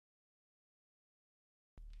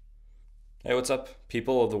Hey, what's up,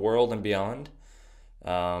 people of the world and beyond?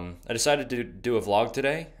 I decided to do a vlog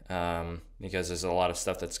today because there's a lot of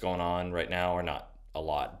stuff that's going on right now, or not a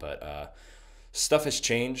lot, but stuff has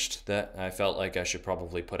changed that I felt like I should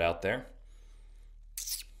probably put out there.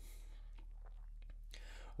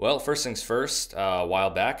 Well, first things first, a while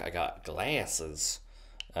back I got glasses.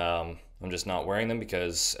 I'm just not wearing them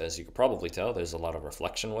because, as you could probably tell, there's a lot of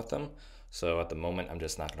reflection with them. So at the moment, I'm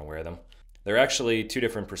just not going to wear them. They're actually two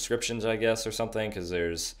different prescriptions, I guess, or something, because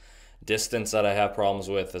there's distance that I have problems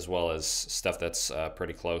with, as well as stuff that's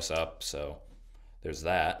pretty close up. So there's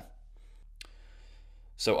that.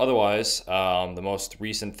 So otherwise, the most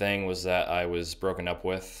recent thing was that I was broken up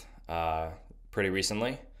with pretty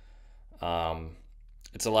recently. Um,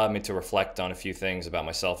 it's allowed me to reflect on a few things about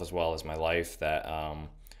myself as well as my life that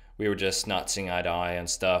we were just not seeing eye to eye on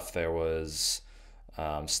stuff. There was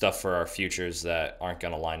stuff for our futures that aren't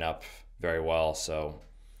going to line up very well. So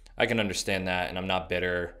I can understand that, and I'm not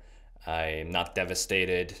bitter. I'm not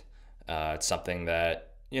devastated. It's something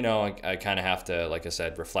that, I kind of have to, like I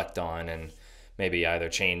said, reflect on and maybe either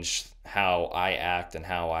change how I act and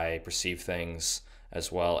how I perceive things,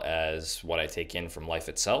 as well as what I take in from life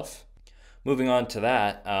itself. Moving on to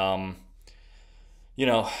that, you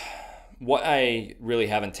know, what I really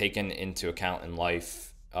haven't taken into account in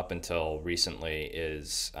life up until recently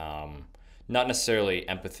is not necessarily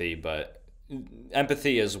empathy, but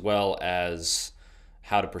empathy as well as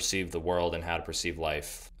how to perceive the world and how to perceive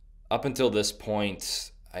life. Up until this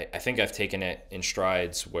point, I think I've taken it in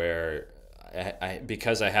strides where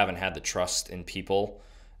because I haven't had the trust in people,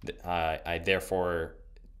 I therefore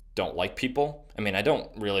don't like people. I mean, I don't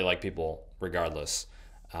really like people regardless.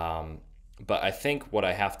 Um, but I think what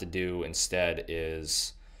I have to do instead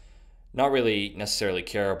is not really necessarily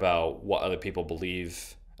care about what other people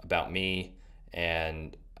believe about me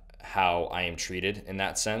and how I am treated in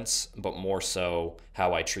that sense, but more so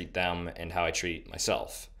how I treat them and how I treat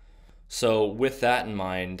myself. So, with that in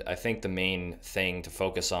mind, I think the main thing to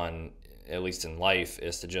focus on, at least in life,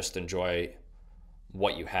 is to just enjoy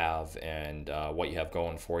what you have and what you have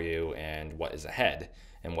going for you and what is ahead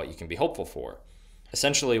and what you can be hopeful for.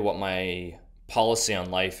 Essentially, what my policy on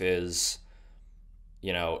life is,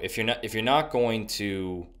 if you're not going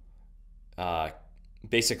to uh,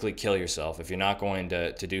 basically kill yourself, if you're not going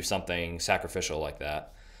to do something sacrificial like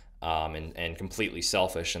that, and completely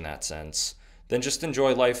selfish in that sense, then just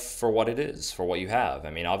enjoy life for what it is, for what you have. I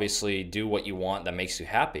mean, obviously, do what you want that makes you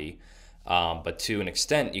happy, but to an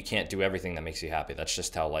extent, you can't do everything that makes you happy. That's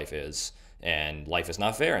just how life is, and life is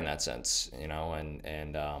not fair in that sense, and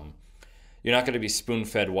you're not going to be spoon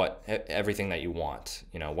fed what everything that you want.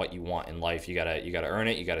 What you want in life, you gotta earn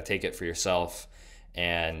it. You gotta take it for yourself,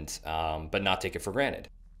 and but not take it for granted.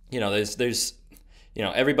 There's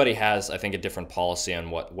everybody has, I think, a different policy on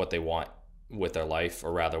what they want with their life,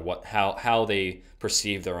 or rather what how they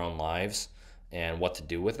perceive their own lives and what to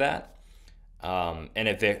do with that. And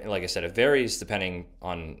like I said, it varies depending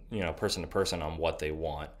on person to person on what they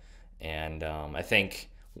want. And I think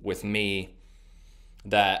with me,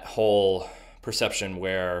 that whole perception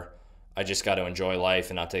where I just got to enjoy life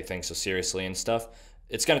and not take things so seriously and stuff,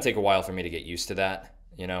 it's going to take a while for me to get used to that.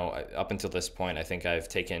 Up until this point, I think I've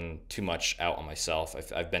taken too much out on myself.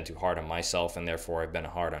 I've been too hard on myself, and therefore I've been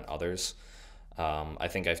hard on others. I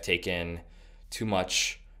think I've taken too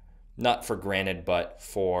much, not for granted, but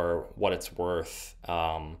for what it's worth.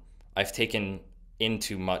 I've taken in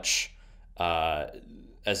too much, uh,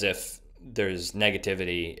 as if there's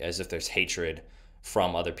negativity, as if there's hatred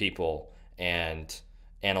from other people, and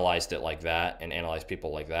analyzed it like that and analyzed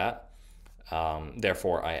people like that.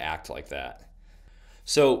 Therefore, I act like that.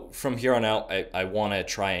 So from here on out, I want to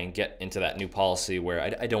try and get into that new policy where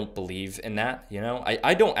I don't believe in that.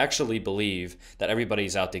 I don't actually believe that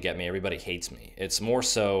everybody's out to get me, everybody hates me. It's more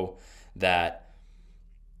so that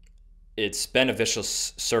it's been a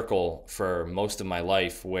vicious circle for most of my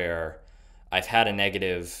life where I've had a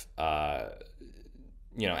negative,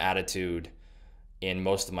 attitude in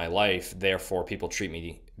most of my life. Therefore, people treat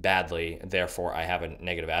me badly. Therefore, I have a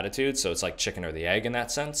negative attitude. So it's like chicken or the egg in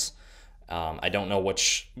that sense. I don't know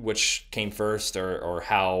which came first, or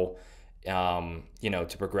how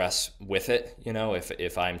to progress with it.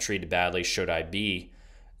 If I'm treated badly, should I be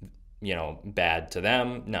bad to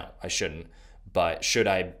them? No, I shouldn't. But should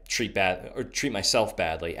I treat myself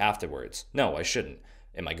badly afterwards? No, I shouldn't.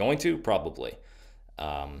 Am I going to? Probably.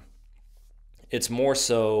 Um, it's more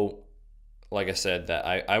so, like I said, that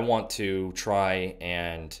I want to try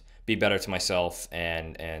and be better to myself,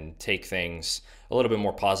 and take things a little bit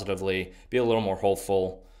more positively, be a little more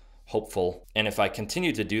hopeful. And if I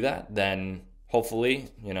continue to do that, then hopefully,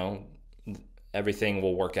 everything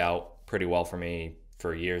will work out pretty well for me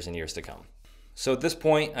for years and years to come. So at this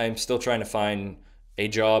point, I'm still trying to find a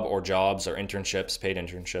job or jobs or internships, paid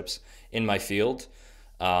internships in my field.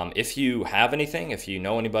 If you have anything, if you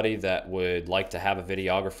know anybody that would like to have a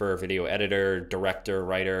videographer, video editor, director,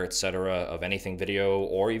 writer, etc. of anything video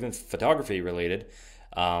or even photography related,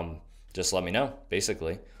 just let me know,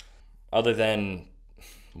 basically. Other than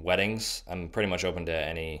weddings, I'm pretty much open to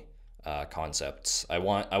any concepts. I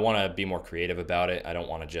want to be more creative about it. I don't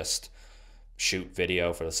want to just shoot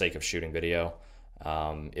video for the sake of shooting video,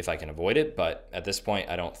 if I can avoid it. But at this point,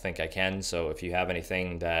 I don't think I can. So if you have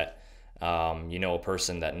anything that you know a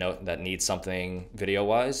person that needs something video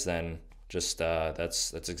wise, then just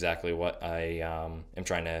that's exactly what I am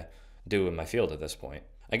trying to do in my field at this point.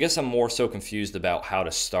 I guess I'm more so confused about how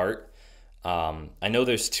to start. I know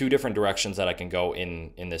there's two different directions that I can go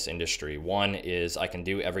in this industry. One is I can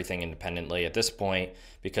do everything independently. At this point,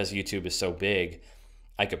 because YouTube is so big,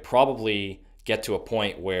 I could probably get to a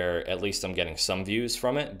point where at least I'm getting some views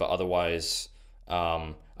from it, but otherwise,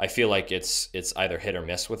 I feel like it's either hit or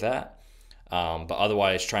miss with that. But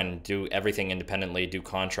otherwise, trying to do everything independently, do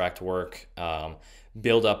contract work,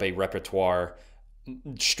 build up a repertoire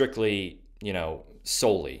strictly,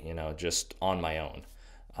 solely, just on my own.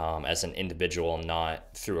 As an individual,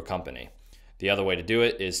 not through a company. The other way to do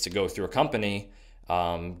it is to go through a company,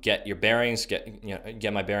 get your bearings,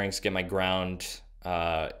 get my bearings, get my ground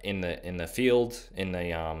in the field, in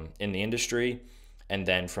the industry, and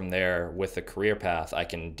then from there, with the career path, I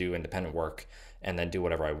can do independent work and then do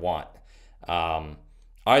whatever I want.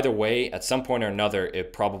 Either way, at some point or another,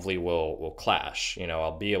 it probably will clash.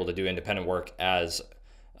 I'll be able to do independent work as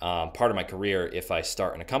part of my career if I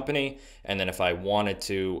start in a company, and then if I wanted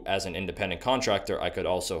to, as an independent contractor, I could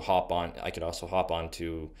also hop on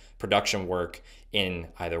to production work in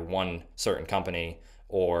either one certain company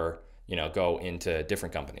or go into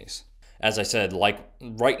different companies. As I said, like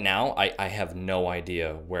right now, I have no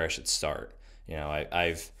idea where I should start.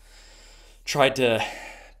 I've tried to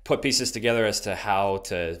put pieces together as to how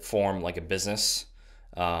to form like a business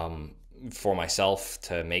for myself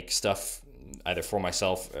to make stuff either for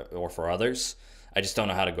myself or for others. I just don't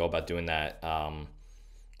know how to go about doing that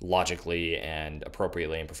logically and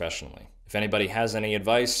appropriately and professionally. If anybody has any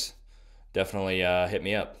advice, definitely hit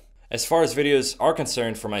me up. As far as videos are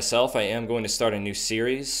concerned, for myself, I am going to start a new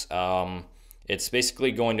series. It's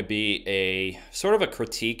basically going to be a sort of a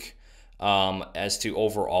critique as to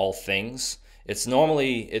overall things. It's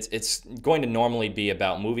going to normally be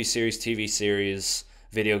about movie series, TV series,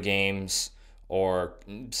 video games, or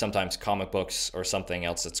sometimes comic books or something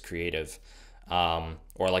else that's creative,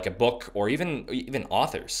 or like a book, or even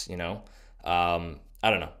authors. I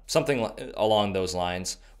don't know, something along those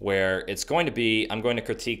lines, where it's going to be, I'm going to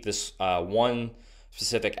critique this one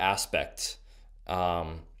specific aspect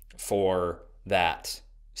for that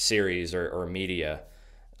series or media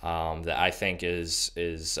that I think is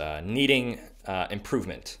needing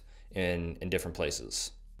improvement in different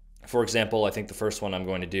places. For example, I think the first one I'm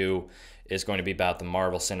going to do is going to be about the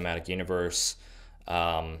Marvel Cinematic Universe,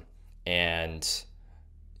 and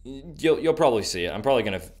you'll probably see it. I'm probably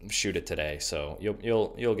going to shoot it today, so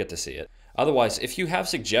you'll get to see it. Otherwise, if you have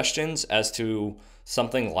suggestions as to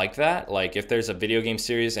something like that, like if there's a video game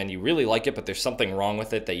series and you really like it, but there's something wrong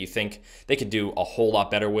with it that you think they could do a whole lot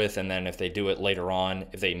better with, and then if they do it later on,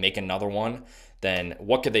 if they make another one, then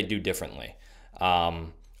what could they do differently?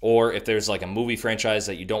 Or if there's like a movie franchise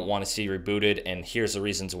that you don't want to see rebooted, and here's the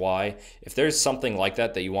reasons why. If there's something like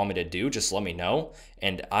that you want me to do, just let me know.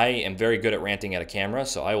 And I am very good at ranting at a camera,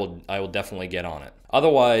 so I will definitely get on it.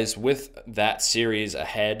 Otherwise, with that series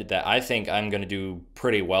ahead that I think I'm going to do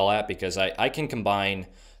pretty well at, because I can combine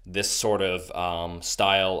this sort of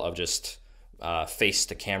style of just face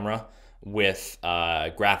to camera with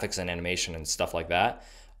graphics and animation and stuff like that.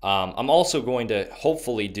 I'm also going to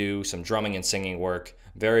hopefully do some drumming and singing work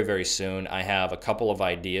very, very soon. I have a couple of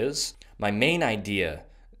ideas. My main idea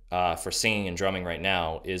for singing and drumming right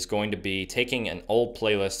now is going to be taking an old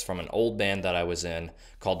playlist from an old band that I was in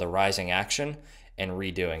called The Rising Action and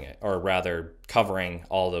redoing it, or rather covering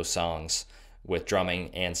all those songs with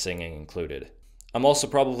drumming and singing included. I'm also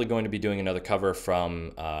probably going to be doing another cover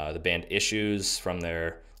from the band Issues from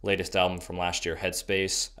their latest album from last year,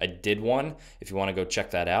 Headspace. I did one, if you want to go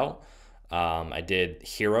check that out. I did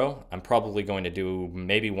Hero. I'm probably going to do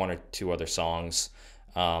maybe one or two other songs.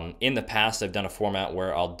 In the past, I've done a format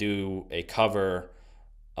where I'll do a cover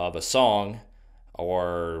of a song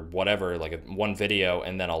or whatever, like one video,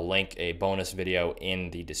 and then I'll link a bonus video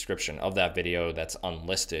in the description of that video that's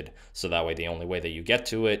unlisted. So that way, the only way that you get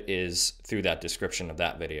to it is through that description of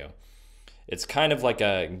that video. It's kind of like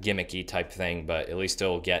a gimmicky type thing, but at least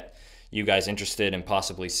it'll get you guys interested in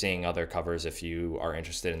possibly seeing other covers if you are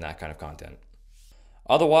interested in that kind of content.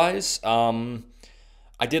 Otherwise,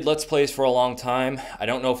 I did Let's Plays for a long time. I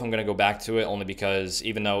don't know if I'm going to go back to it, only because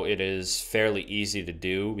even though it is fairly easy to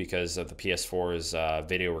do because of the PS4's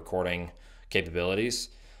video recording capabilities,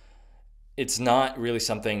 it's not really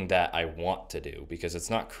something that I want to do because it's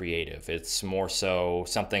not creative. It's more so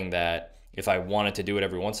something that if I wanted to do it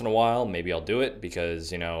every once in a while, maybe I'll do it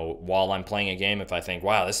because, while I'm playing a game, if I think,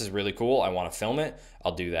 wow, this is really cool, I want to film it,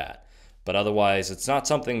 I'll do that. But otherwise, it's not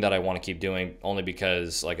something that I want to keep doing, only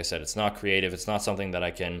because, like I said, it's not creative. It's not something that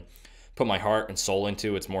I can put my heart and soul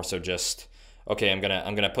into. It's more so just, okay, I'm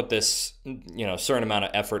gonna put this, certain amount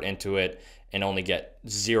of effort into it and only get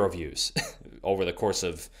 0 views over the course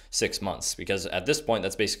of 6 months, because at this point,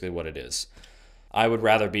 that's basically what it is. I would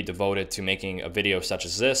rather be devoted to making a video such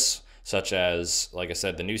as this, such as, like I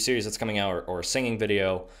said, the new series that's coming out, or a singing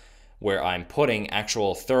video, where I'm putting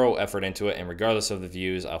actual thorough effort into it, and regardless of the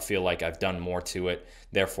views, I'll feel like I've done more to it,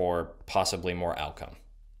 therefore possibly more outcome.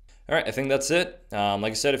 All right, I think that's it.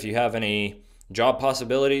 Like I said, if you have any job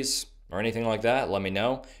possibilities or anything like that, let me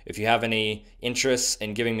know. If you have any interests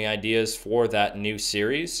in giving me ideas for that new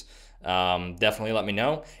series, definitely let me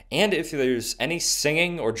know. And if there's any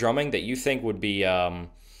singing or drumming that you think would be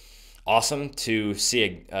awesome to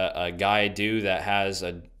see a guy do that has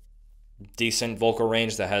a decent vocal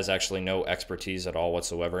range, that has actually no expertise at all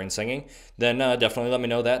whatsoever in singing, then definitely let me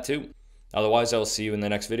know that too. Otherwise, I will see you in the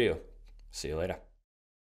next video. See you later.